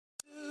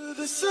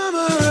The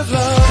summer of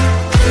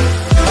love.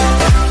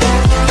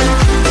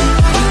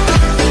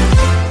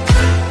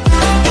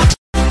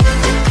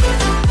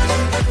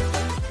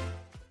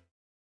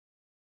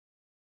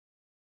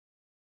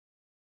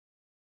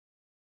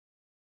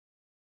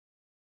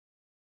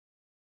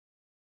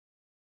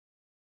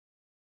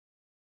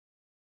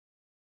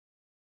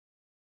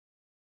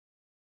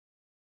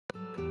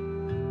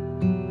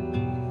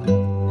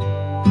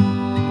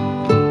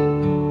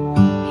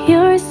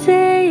 You're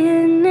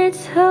saying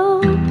it's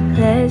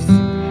hopeless,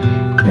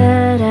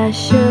 that I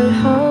should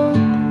hope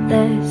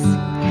less.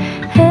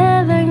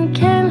 Heaven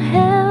can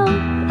help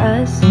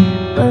us,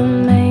 but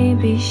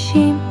maybe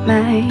she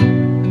might.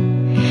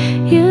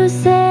 You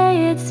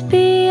say it's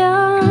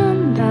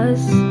beyond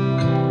us.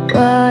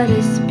 What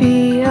is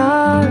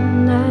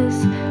beyond us?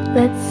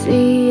 Let's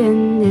see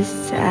and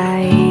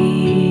decide.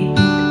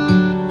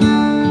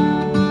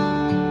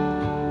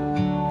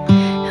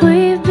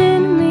 We've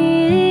been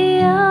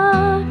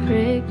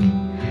meteoric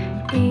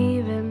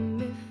even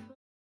before.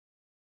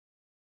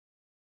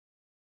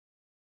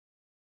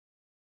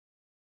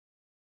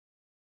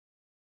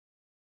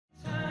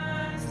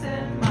 Times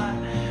that my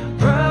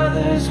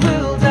brothers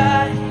will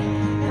die,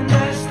 and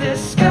as the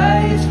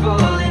sky is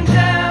falling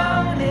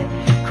down, it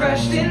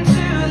crashed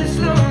into this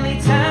lonely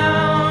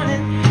town,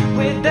 and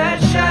with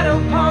that shadow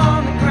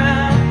upon the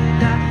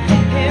ground, I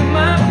hear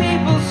my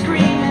people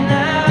screaming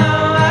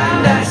out,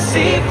 and I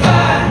see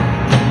fire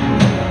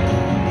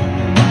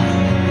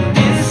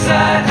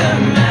inside the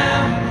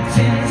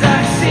mountains. I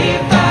see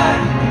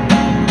fire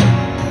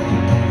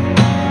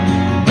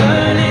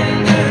burning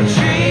the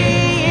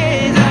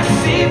trees. I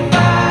see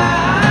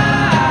fire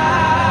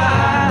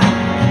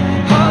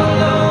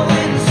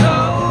hollowing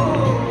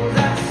souls. I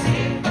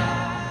see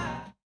fire.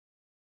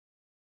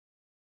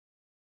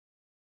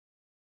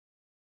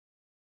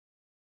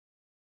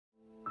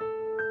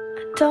 I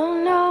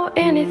don't know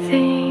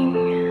anything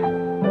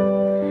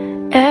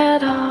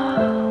at all.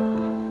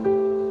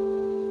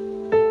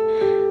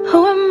 Who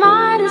am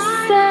I to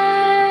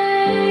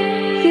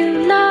say you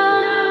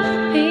love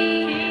me?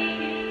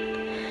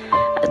 I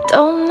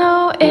don't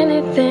know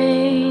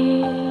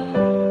anything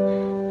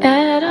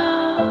at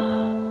all.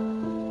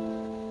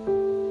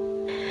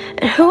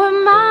 And who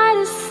am I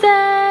to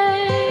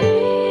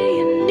say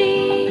you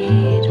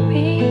need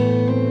me?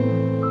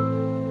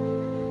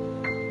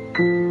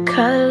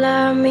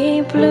 Color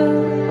me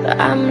blue,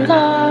 I'm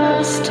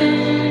lost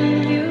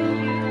in you.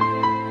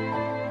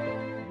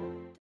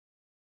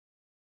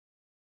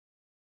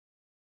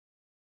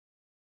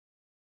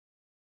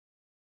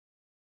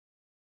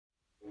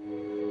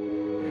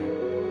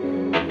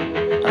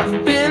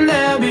 I've been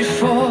there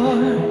before,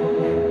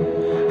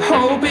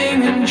 hoping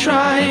and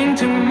trying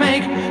to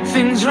make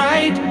things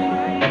right,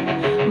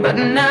 but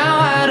now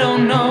I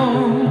don't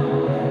know.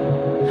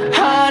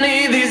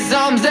 Honey, these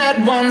arms that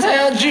once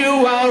held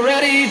you are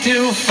ready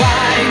to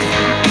fight.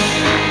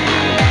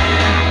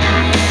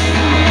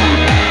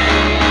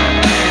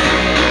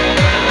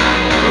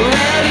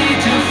 Ready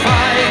to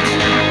fight.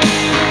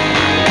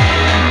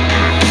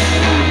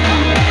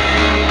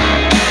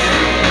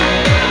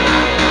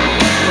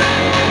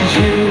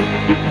 You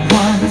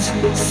once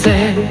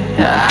said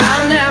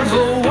I'll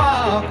never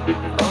walk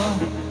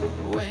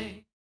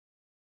away.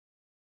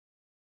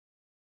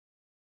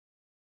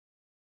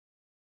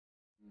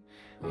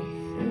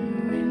 With the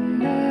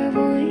wind of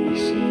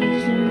wishes